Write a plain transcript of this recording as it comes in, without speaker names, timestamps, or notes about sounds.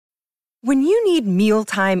When you need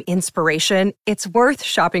mealtime inspiration, it's worth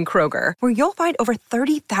shopping Kroger, where you'll find over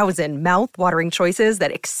 30,000 mouth-watering choices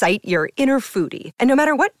that excite your inner foodie. And no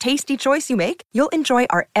matter what tasty choice you make, you'll enjoy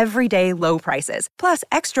our everyday low prices, plus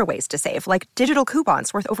extra ways to save, like digital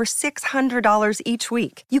coupons worth over $600 each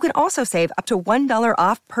week. You can also save up to $1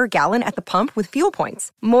 off per gallon at the pump with fuel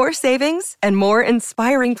points. More savings and more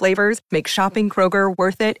inspiring flavors make shopping Kroger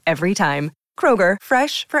worth it every time. Kroger,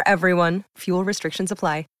 fresh for everyone. Fuel restrictions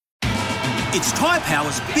apply. It's Tyre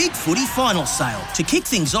Power's Big Footy Final Sale. To kick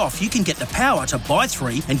things off, you can get the power to buy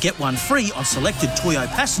 3 and get 1 free on selected Toyo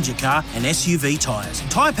passenger car and SUV tyres.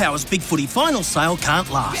 Tyre Power's Big Footy Final Sale can't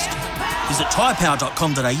last. Visit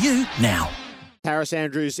tyrepower.com.au now. Harris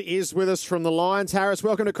Andrews is with us from the Lions. Harris,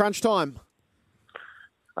 welcome to Crunch Time.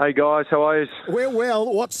 Hey guys, how are you? We're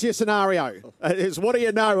well. What's your scenario? What do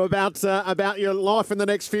you know about your life in the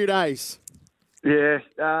next few days? Yeah,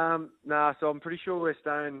 so I'm pretty sure we're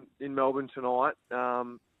staying in Melbourne tonight.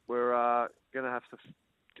 We're going to have to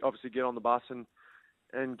obviously get on the bus and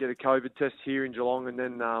get a COVID test here in Geelong and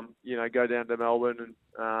then, go down to Melbourne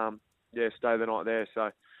and, stay the night there. So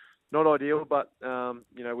not ideal, but,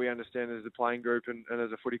 we understand as a playing group and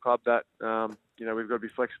as a footy club that, we've got to be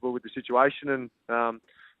flexible with the situation and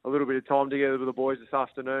a little bit of time together with the boys this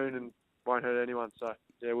afternoon and won't hurt anyone. So,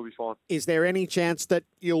 yeah, we'll be fine. Is there any chance that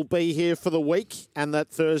you'll be here for the week and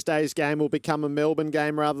that Thursday's game will become a Melbourne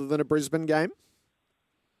game rather than a Brisbane game?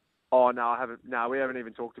 Oh, no, I haven't. No, we haven't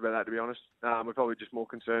even talked about that, to be honest. We're probably just more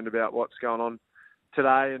concerned about what's going on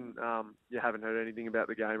today and, haven't heard anything about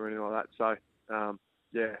the game or anything like that. So,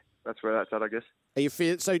 that's where that's at, I guess.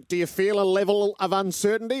 Do you feel a level of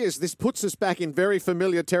uncertainty as this puts us back in very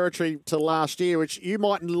familiar territory to last year, which you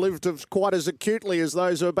mightn't lived quite as acutely as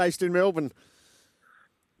those who are based in Melbourne?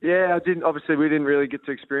 Yeah, I didn't. Obviously, we didn't really get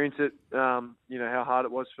to experience it. How hard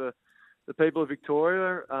it was for the people of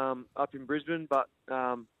Victoria up in Brisbane. But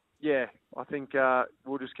I think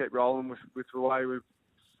we'll just keep rolling with the way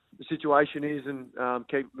the situation is, and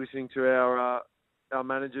keep listening to our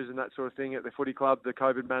managers and that sort of thing at the footy club, the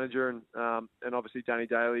COVID manager, and obviously Danny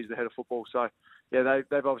Daly is the head of football. So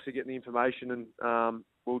they've obviously getting the information, and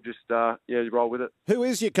we'll just roll with it. Who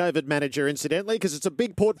is your COVID manager, incidentally? Because it's a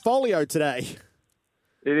big portfolio today.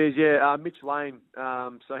 It is, Mitch Lane.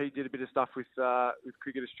 So he did a bit of stuff with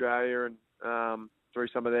Cricket Australia and through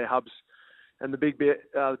some of their hubs and the Big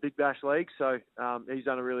Bash League. So he's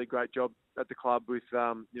done a really great job at the club with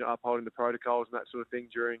upholding the protocols and that sort of thing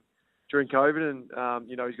during COVID. And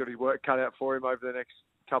he's got his work cut out for him over the next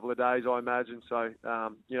couple of days, I imagine. So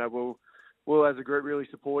we'll as a group really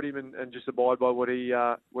support him and just abide by what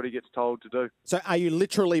he gets told to do. So are you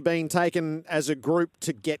literally being taken as a group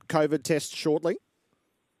to get COVID tests shortly?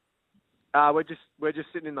 We're just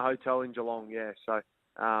sitting in the hotel in Geelong, So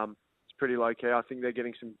it's pretty low key. I think they're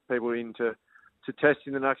getting some people in to test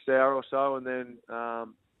in the next hour or so, and then I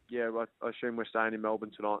assume we're staying in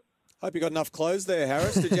Melbourne tonight. Hope you got enough clothes there,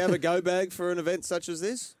 Harris. Did you have a go bag for an event such as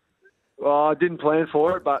this? Well, I didn't plan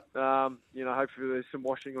for it, but hopefully there's some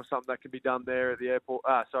washing or something that can be done there at the airport.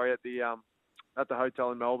 At the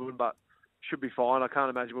hotel in Melbourne, but should be fine. I can't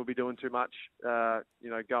imagine we'll be doing too much, going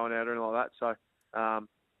out or anything like that. So.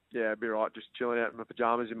 It'd be right, just chilling out in my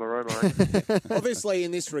pajamas in my room, I think. Obviously,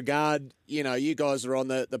 in this regard, you guys are on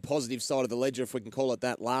the positive side of the ledger, if we can call it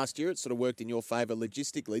that, last year. It sort of worked in your favour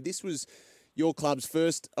logistically. This was your club's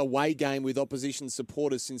first away game with opposition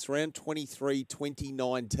supporters since round 23,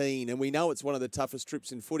 2019, and we know it's one of the toughest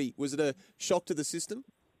trips in footy. Was it a shock to the system?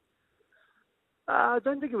 I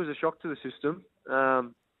don't think it was a shock to the system.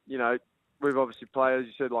 We've obviously played, as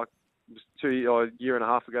you said, like a year and a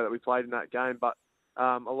half ago that we played in that game, but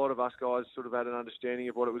a lot of us guys sort of had an understanding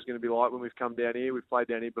of what it was going to be like when we've come down here. We've played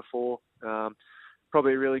down here before.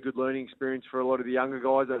 Probably a really good learning experience for a lot of the younger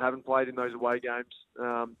guys that haven't played in those away games,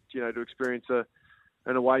 to experience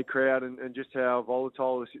an away crowd and just how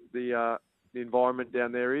volatile the environment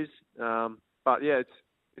down there is.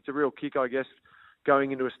 It's a real kick, I guess,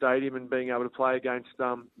 going into a stadium and being able to play against,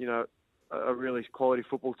 a really quality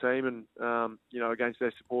football team and, against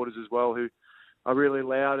their supporters as well, who are really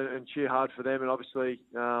loud and cheer hard for them, and obviously,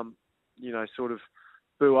 sort of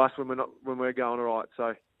boo us when we're going all right.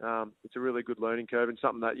 So it's a really good learning curve and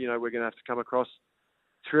something that we're going to have to come across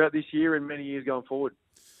throughout this year and many years going forward.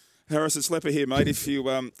 Harris, it's Lepper here, mate. If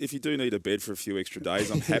you do need a bed for a few extra days,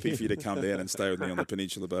 I'm happy for you to come down and stay with me on the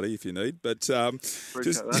peninsula, buddy, if you need. But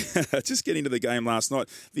just getting to the game last night,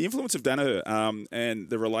 the influence of Danaher and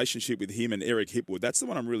the relationship with him and Eric Hipwood, that's the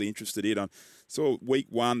one I'm really interested in. I saw week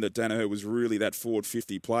one that Danaher was really that forward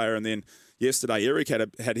 50 player, and then yesterday Eric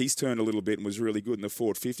had his turn a little bit and was really good in the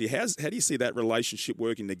forward 50. How do you see that relationship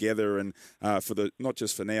working together and for the not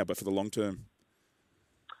just for now but for the long term?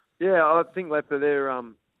 Yeah, I think Lepper,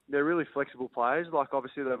 they're really flexible players. Like,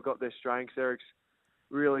 obviously, they've got their strengths. Eric's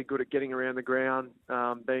really good at getting around the ground,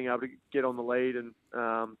 being able to get on the lead and,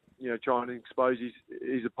 trying to expose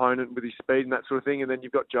his opponent with his speed and that sort of thing. And then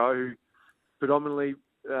you've got Joe, who predominantly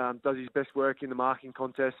does his best work in the marking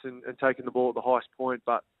contests and taking the ball at the highest point.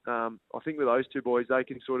 But I think with those two boys, they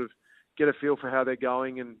can sort of get a feel for how they're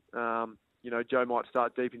going. And, Joe might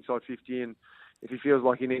start deep inside 50, and if he feels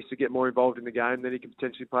like he needs to get more involved in the game, then he can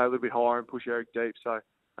potentially play a little bit higher and push Eric deep. So,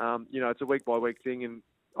 it's a week-by-week thing, and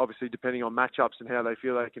obviously depending on matchups and how they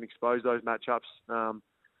feel they can expose those matchups,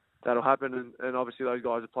 that'll happen. And obviously those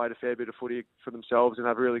guys have played a fair bit of footy for themselves and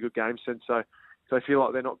have a really good game sense. So if they feel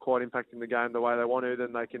like they're not quite impacting the game the way they want to,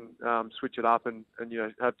 then they can switch it up and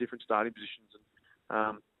have different starting positions.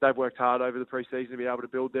 And they've worked hard over the pre-season to be able to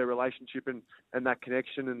build their relationship and that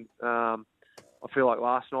connection. And I feel like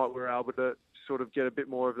last night we were able to sort of get a bit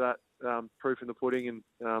more of that proof in the pudding, and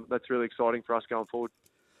that's really exciting for us going forward.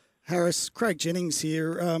 Harris, Craig Jennings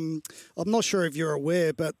here. I'm not sure if you're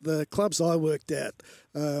aware, but the clubs I worked at,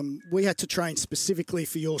 we had to train specifically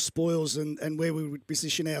for your spoils and where we would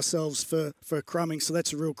position ourselves for crumbing. So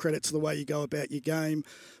that's a real credit to the way you go about your game.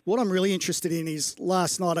 What I'm really interested in is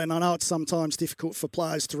last night, and I know it's sometimes difficult for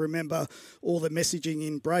players to remember all the messaging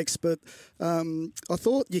in breaks, but I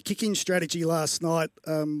thought your kicking strategy last night,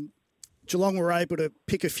 Geelong were able to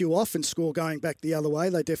pick a few off and score going back the other way.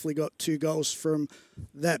 They definitely got 2 goals from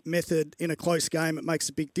that method in a close game. It makes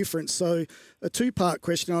a big difference. So a 2-part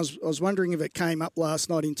question. I was wondering if it came up last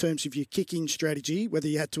night in terms of your kicking strategy, whether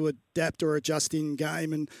you had to adapt or adjust in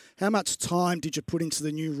game, and how much time did you put into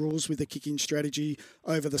the new rules with the kicking strategy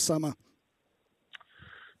over the summer?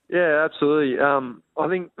 Yeah, absolutely. I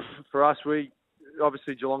think for us,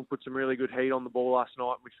 obviously Geelong put some really good heat on the ball last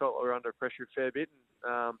night. We felt we were under pressure a fair bit.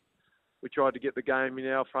 We tried to get the game in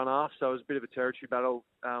our front half, so it was a bit of a territory battle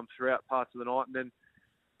throughout parts of the night. And then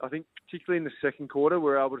I think particularly in the second quarter, we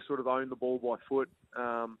were able to sort of own the ball by foot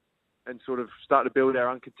and sort of start to build our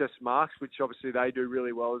uncontested marks, which obviously they do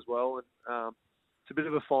really well as well. And it's a bit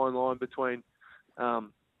of a fine line between,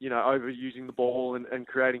 overusing the ball and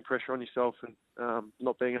creating pressure on yourself and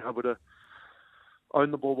not being able to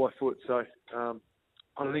own the ball by foot. So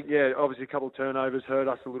I think, obviously a couple of turnovers hurt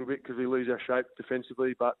us a little bit because we lose our shape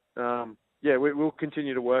defensively. But, we'll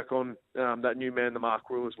continue to work on that new man-the-mark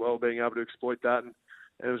rule as well, being able to exploit that. And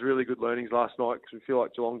it was really good learnings last night because we feel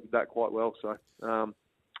like Geelong did that quite well. So,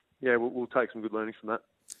 we'll take some good learnings from that.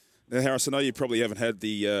 Now, Harris, I know you probably haven't had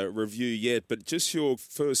the review yet, but just your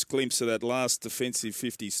first glimpse of that last defensive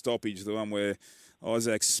 50 stoppage, the one where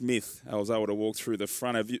Isaac Smith, I was able to walk through the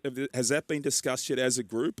front. Has that been discussed yet as a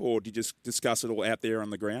group, or did you just discuss it all out there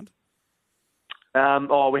on the ground?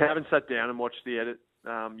 We haven't sat down and watched the edit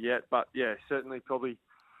yet, but yeah, certainly probably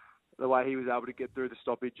the way he was able to get through the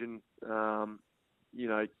stoppage and,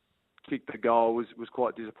 kick the goal was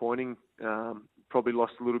quite disappointing. Probably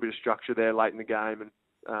lost a little bit of structure there late in the game, and,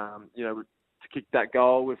 to kick that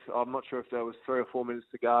goal with, I'm not sure if there was 3 or 4 minutes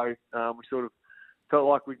to go, we sort of felt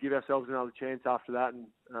like we'd give ourselves another chance after that, and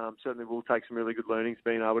certainly we'll take some really good learnings,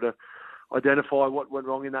 being able to identify what went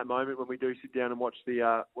wrong in that moment when we do sit down and watch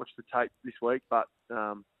the tape this week. But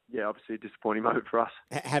obviously a disappointing moment for us.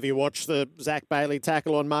 Have you watched the Zach Bailey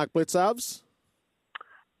tackle on Mark Blitzarves?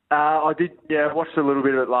 I did. Yeah, I watched a little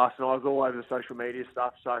bit of it last night. I was all over the social media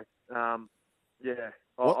stuff. So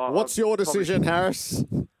What's your decision, Harris?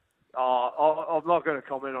 I'm not going to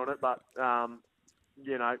comment on it, but.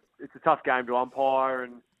 It's a tough game to umpire,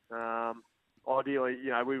 and ideally,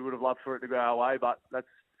 we would have loved for it to go our way, but that's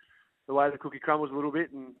the way the cookie crumbles a little bit,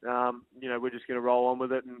 and we're just going to roll on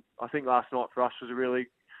with it. And I think last night for us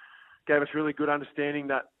gave us really good understanding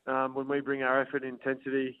that when we bring our effort and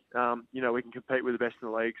intensity, we can compete with the best in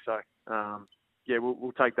the league. So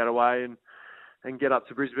we'll take that away and get up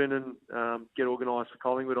to Brisbane and get organised for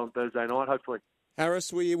Collingwood on Thursday night, hopefully.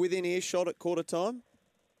 Harris, were you within earshot at quarter time?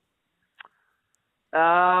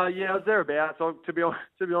 I was thereabouts. To be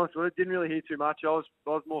honest with you, didn't really hear too much. I was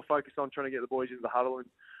more focused on trying to get the boys into the huddle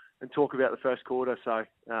and talk about the first quarter. So,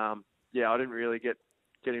 I didn't really get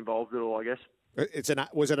involved at all, I guess.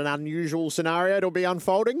 Was it an unusual scenario to be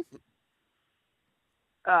unfolding?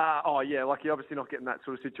 Like you're obviously not getting that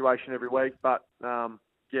sort of situation every week, but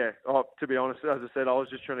to be honest, as I said, I was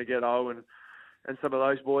just trying to get Owen and some of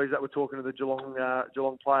those boys that were talking to the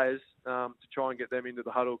Geelong players to try and get them into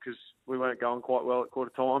the huddle because we weren't going quite well at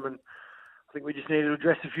quarter time, and I think we just needed to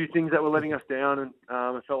address a few things that were letting us down, and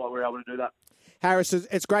I felt like we were able to do that. Harris,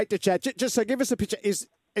 it's great to chat. Just so give us a picture. Is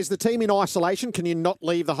the team in isolation? Can you not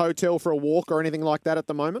leave the hotel for a walk or anything like that at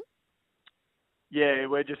the moment? Yeah,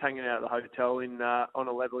 we're just hanging out at the hotel on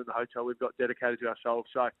a level in the hotel we've got dedicated to ourselves.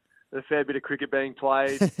 So there's a fair bit of cricket being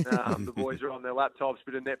played. The boys are on their laptops,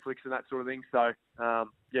 a bit of Netflix and that sort of thing. So, a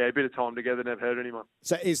bit of time together, never hurt anyone.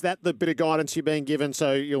 So is that the bit of guidance you're being given?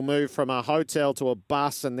 So you'll move from a hotel to a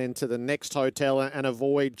bus and then to the next hotel and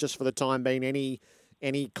avoid, just for the time being,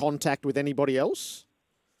 any contact with anybody else?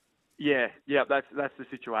 Yeah, that's the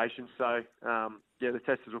situation. So, the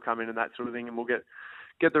testers will come in and that sort of thing, and we'll get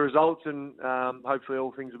the results, and hopefully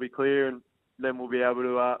all things will be clear, and then we'll be able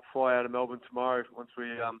to fly out of Melbourne tomorrow once we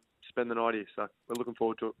spend the night here. So we're looking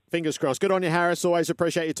forward to it. Fingers crossed. Good on you, Harris. Always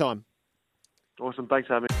appreciate your time. Awesome. Thanks,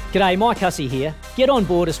 Amy. G'day, Mike Hussey here. Get on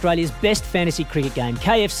board Australia's best fantasy cricket game,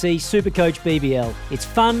 KFC Supercoach BBL. It's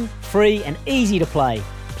fun, free and easy to play.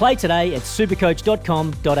 Play today at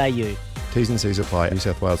supercoach.com.au. T's and C's apply. New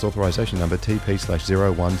South Wales authorisation number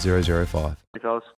TP/01005. Hey, fellas.